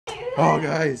Oh,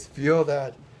 guys, feel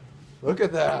that. Look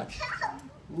at that.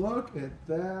 Look at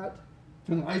that.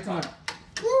 Turn the lights on.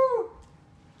 Woo!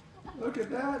 Look at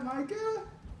that, Micah.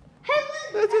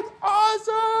 This is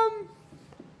awesome.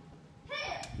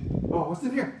 Oh, what's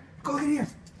in here? Go look in here.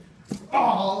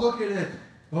 Oh, look at it.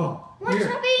 Oh,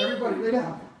 here. Everybody, lay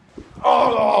down.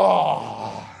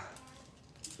 Oh,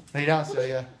 lay down,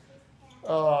 Celia.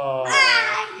 Oh,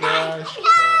 gosh.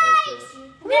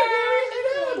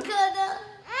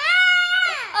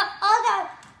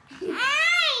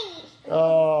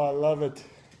 Oh, I love it.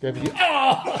 Grab you.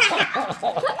 Oh!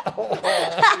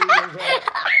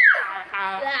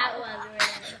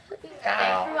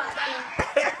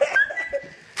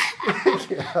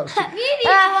 That was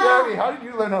Gabby, how did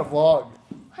you learn how to vlog?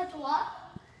 How to what?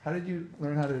 How did you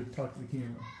learn how to talk to the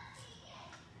camera?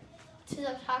 To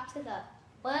talk to the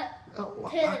what? Oh,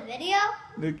 To the video?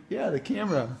 the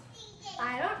camera.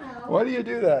 I don't know. Why do you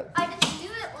do that? I just do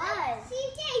it live.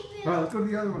 All right, let's go to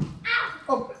the other one.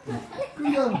 Oh, go to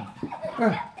the other one. All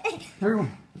right,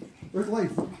 everyone, where's the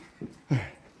lights?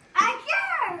 I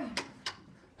can.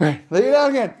 All right, lay it down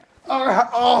again. All right.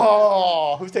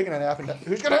 Oh, who's taking a nap? And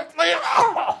who's gonna lay it?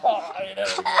 Oh, I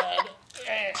never did.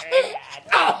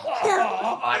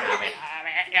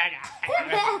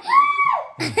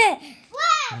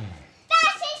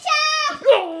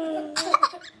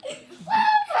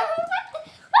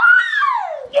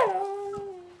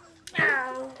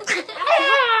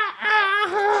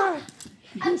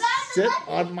 Sit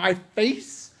on my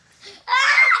face.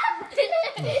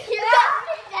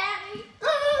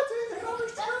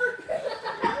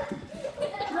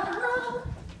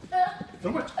 So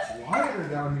much quieter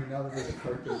down here now that there's a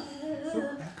carpet. So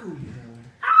echoey here.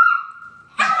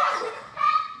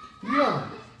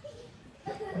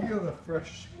 Feel the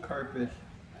fresh carpet.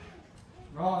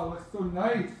 Oh, it looks so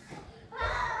nice.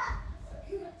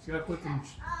 Just gotta put some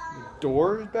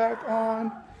doors back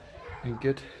on and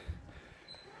get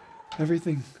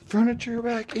everything, furniture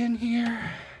back in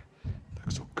here.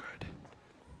 Looks so good.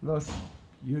 Looks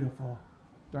beautiful.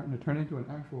 Starting to turn into an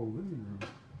actual living room.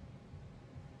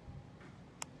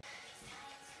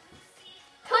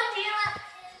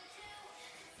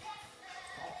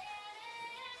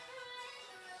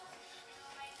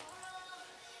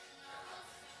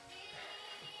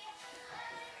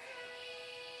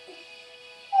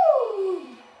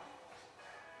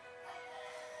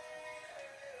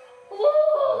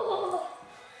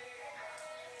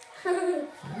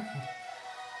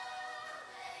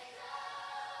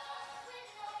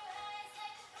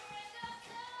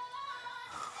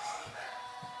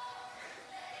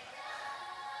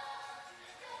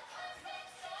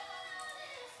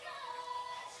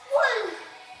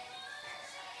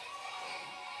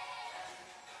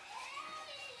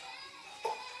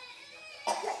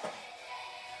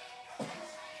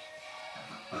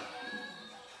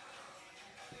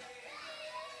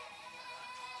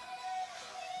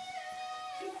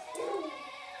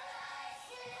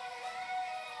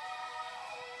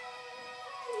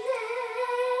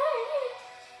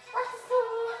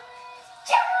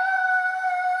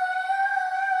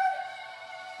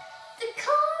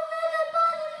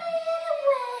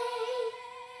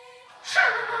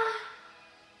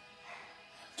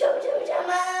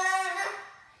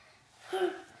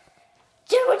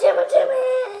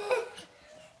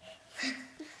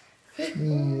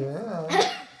 Yeah.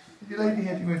 Would you like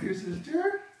dancing with your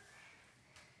sister?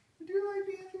 Would you like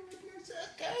dancing with your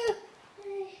sister?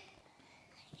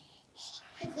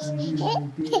 Would you like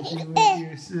dancing with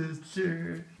your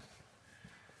sister?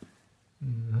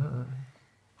 Yeah.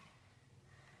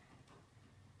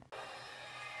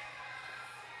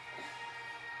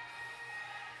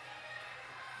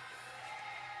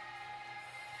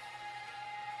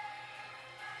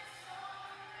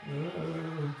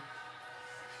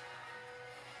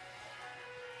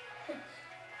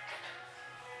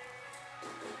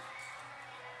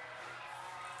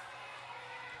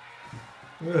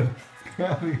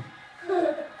 Gabby.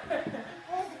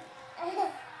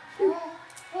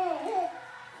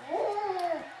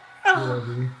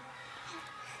 Gabby.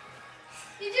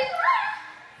 You just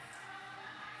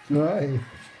Why?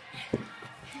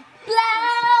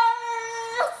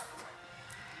 blast.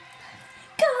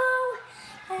 Go.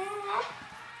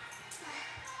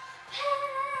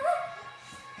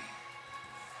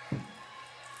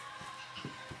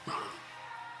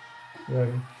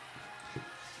 Gabby.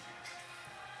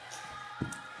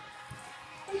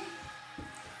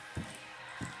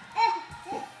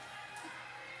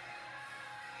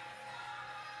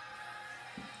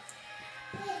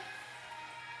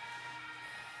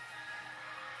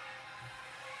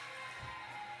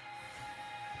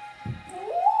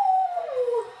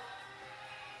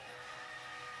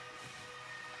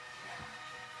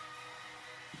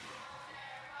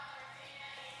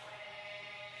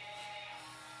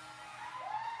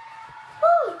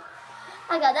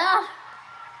 I got that.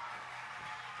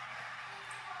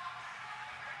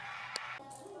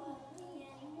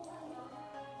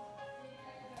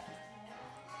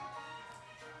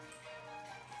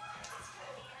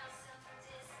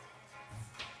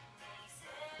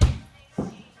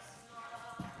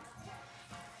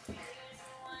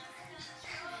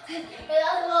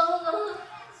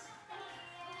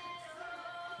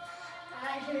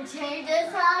 I should change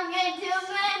the song in 2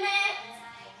 minutes.